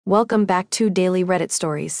Welcome back to Daily Reddit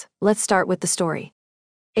Stories. Let's start with the story.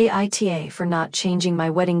 AITA for not changing my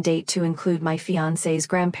wedding date to include my fiancé's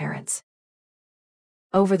grandparents.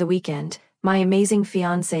 Over the weekend, my amazing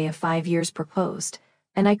fiancé of 5 years proposed,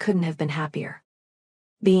 and I couldn't have been happier.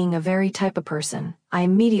 Being a very type of person, I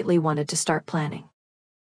immediately wanted to start planning.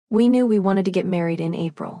 We knew we wanted to get married in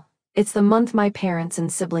April. It's the month my parents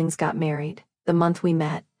and siblings got married, the month we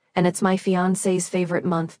met, and it's my fiancé's favorite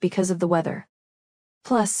month because of the weather.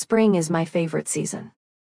 Plus, spring is my favorite season.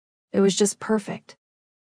 It was just perfect.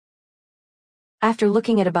 After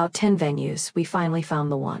looking at about 10 venues, we finally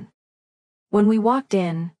found the one. When we walked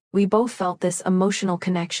in, we both felt this emotional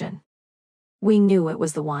connection. We knew it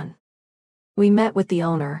was the one. We met with the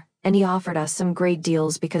owner, and he offered us some great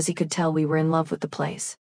deals because he could tell we were in love with the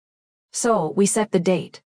place. So, we set the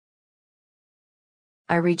date.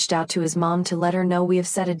 I reached out to his mom to let her know we have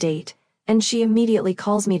set a date, and she immediately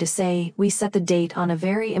calls me to say we set the date on a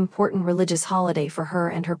very important religious holiday for her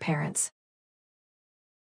and her parents.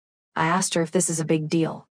 I asked her if this is a big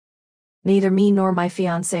deal. Neither me nor my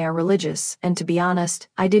fiancé are religious, and to be honest,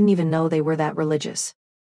 I didn't even know they were that religious.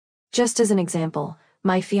 Just as an example,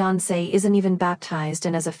 my fiancé isn't even baptized,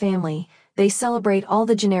 and as a family, they celebrate all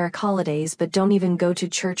the generic holidays but don't even go to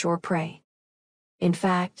church or pray. In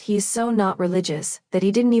fact, he is so not religious that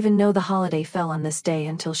he didn't even know the holiday fell on this day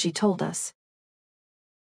until she told us.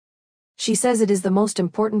 She says it is the most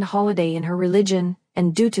important holiday in her religion,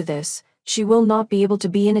 and due to this, she will not be able to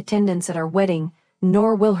be in attendance at our wedding,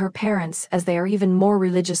 nor will her parents, as they are even more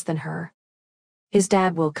religious than her. His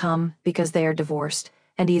dad will come because they are divorced,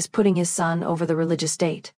 and he is putting his son over the religious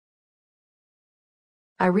date.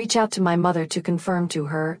 I reach out to my mother to confirm to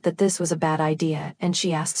her that this was a bad idea, and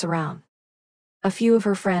she asks around. A few of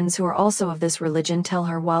her friends who are also of this religion tell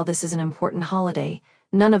her while this is an important holiday,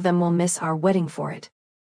 none of them will miss our wedding for it.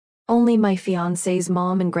 Only my fiancé's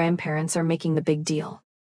mom and grandparents are making the big deal.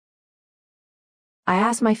 I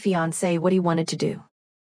asked my fiancé what he wanted to do.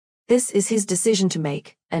 This is his decision to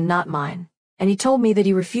make, and not mine, and he told me that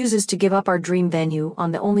he refuses to give up our dream venue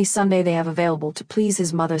on the only Sunday they have available to please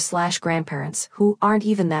his mother/grandparents, who aren't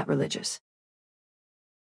even that religious.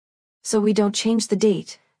 So we don't change the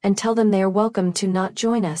date, and tell them they are welcome to not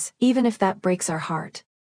join us, even if that breaks our heart.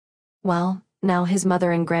 Well, now his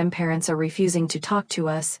mother and grandparents are refusing to talk to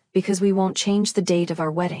us because we won't change the date of our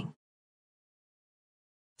wedding.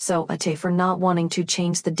 So, AITA for not wanting to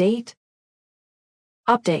change the date?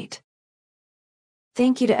 Update.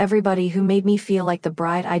 Thank you to everybody who made me feel like the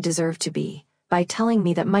bride I deserve to be, by telling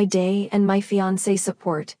me that my day and my fiancé's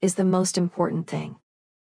support is the most important thing.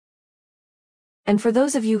 And for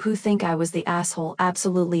those of you who think I was the asshole,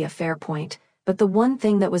 absolutely a fair point, but the one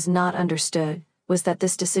thing that was not understood was that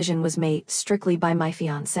this decision was made strictly by my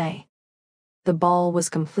fiancé. The ball was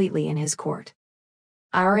completely in his court.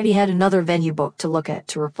 I already had another venue booked to look at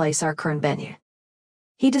to replace our current venue.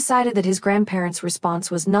 He decided that his grandparents' response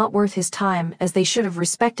was not worth his time, as they should have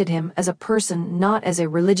respected him as a person, not as a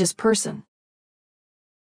religious person.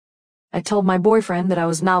 I told my boyfriend that I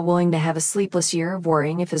was not willing to have a sleepless year of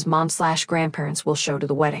worrying if his mom/grandparents will show to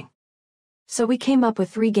the wedding. So we came up with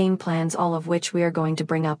 3 game plans, all of which we are going to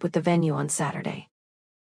bring up with the venue on Saturday.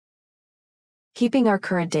 Keeping our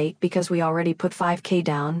current date because we already put $5,000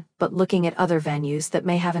 down, but looking at other venues that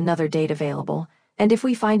may have another date available, and if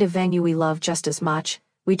we find a venue we love just as much,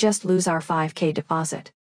 we just lose our $5,000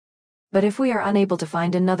 deposit. But if we are unable to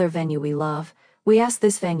find another venue we love, we ask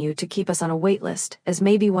this venue to keep us on a wait list, as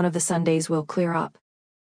maybe one of the Sundays will clear up.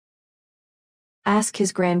 Ask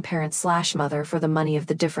his grandparents/mother for the money of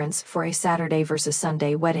the difference for a Saturday versus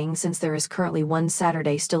Sunday wedding, since there is currently one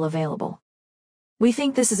Saturday still available. We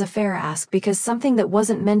think this is a fair ask because something that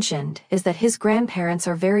wasn't mentioned is that his grandparents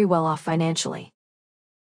are very well off financially.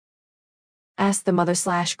 Ask the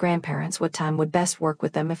mother/grandparents what time would best work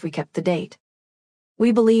with them if we kept the date.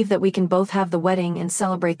 We believe that we can both have the wedding and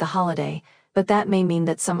celebrate the holiday, but that may mean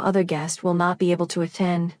that some other guest will not be able to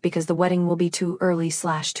attend because the wedding will be too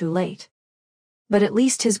early/too late. But at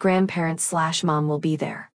least his grandparents/mom will be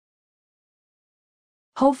there.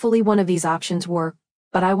 Hopefully one of these options work,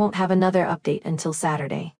 but I won't have another update until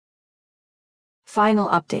Saturday. Final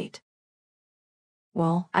update.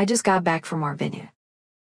 Well, I just got back from our venue.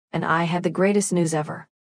 And I had the greatest news ever.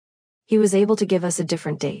 He was able to give us a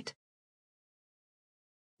different date.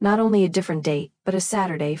 Not only a different date, but a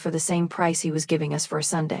Saturday for the same price he was giving us for a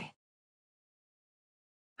Sunday.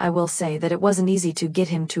 I will say that it wasn't easy to get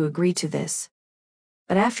him to agree to this.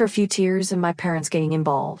 But after a few tears and my parents getting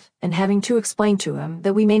involved, and having to explain to him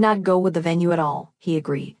that we may not go with the venue at all, he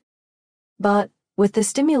agreed. But, with the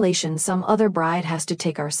stipulation some other bride has to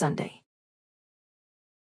take our Sunday.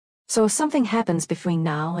 So if something happens between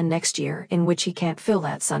now and next year in which he can't fill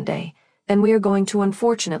that Sunday, then we are going to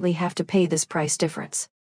unfortunately have to pay this price difference.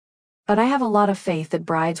 But I have a lot of faith that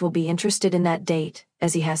brides will be interested in that date,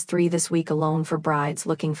 as he has 3 this week alone for brides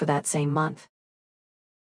looking for that same month.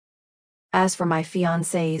 As for my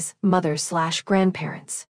fiancé's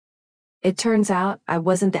mother/grandparents, it turns out I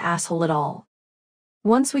wasn't the asshole at all.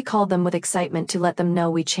 Once we called them with excitement to let them know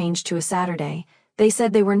we changed to a Saturday, they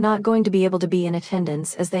said they were not going to be able to be in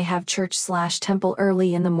attendance as they have church/temple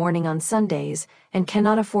early in the morning on Sundays and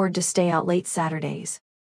cannot afford to stay out late Saturdays.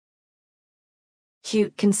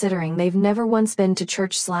 Cute considering they've never once been to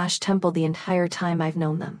church/temple the entire time I've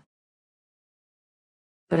known them.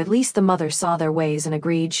 But at least the mother saw their ways and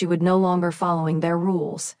agreed she would no longer following their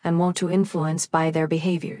rules and won't to influence by their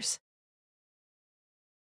behaviors.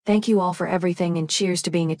 Thank you all for everything and cheers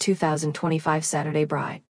to being a 2025 Saturday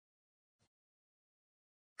bride.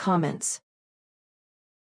 Comments.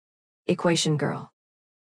 Equation girl.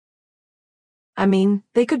 I mean,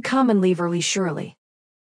 they could come and leave early surely,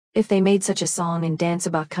 if they made such a song and dance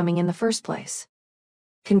about coming in the first place.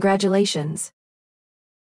 Congratulations.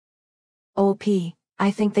 OP, I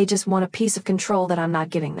think they just want a piece of control that I'm not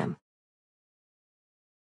giving them.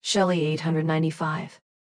 Shelley 895.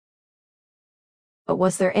 But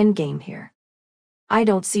what's their endgame here? I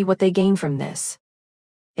don't see what they gain from this.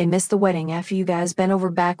 They missed the wedding after you guys bent over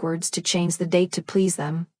backwards to change the date to please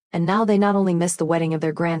them, and now they not only miss the wedding of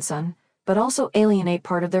their grandson, but also alienate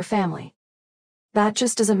part of their family. That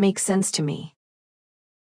just doesn't make sense to me.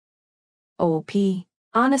 OP,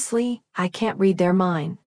 honestly, I can't read their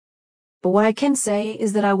mind. But what I can say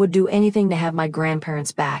is that I would do anything to have my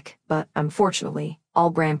grandparents back, but unfortunately, all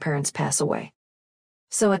grandparents pass away.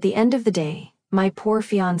 So at the end of the day, my poor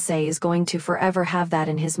fiancé is going to forever have that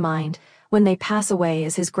in his mind when they pass away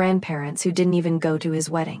as his grandparents who didn't even go to his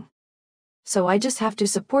wedding. So I just have to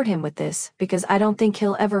support him with this because I don't think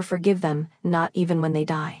he'll ever forgive them, not even when they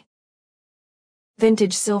die.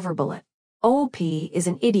 Vintage Silver Bullet. OP is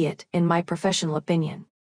an idiot in my professional opinion.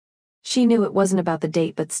 She knew it wasn't about the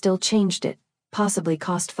date but still changed it, possibly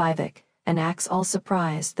cost $5, and acts all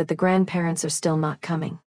surprised that the grandparents are still not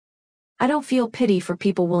coming. I don't feel pity for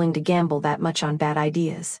people willing to gamble that much on bad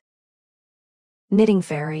ideas. Knitting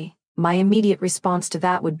Fairy, my immediate response to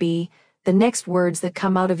that would be, the next words that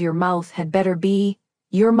come out of your mouth had better be,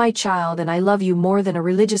 "You're my child and I love you more than a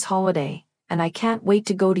religious holiday, and I can't wait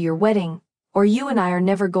to go to your wedding, or you and I are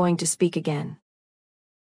never going to speak again."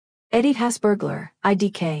 Edith Hasburglar,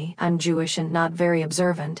 IDK, I'm Jewish and not very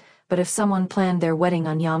observant, but if someone planned their wedding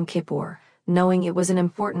on Yom Kippur, knowing it was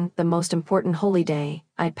the most important holy day,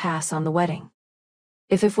 I'd pass on the wedding.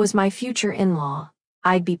 If it was my future in-law,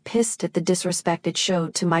 I'd be pissed at the disrespect it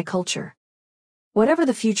showed to my culture. Whatever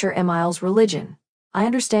the future Emile's religion, I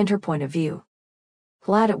understand her point of view.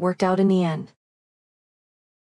 Glad it worked out in the end.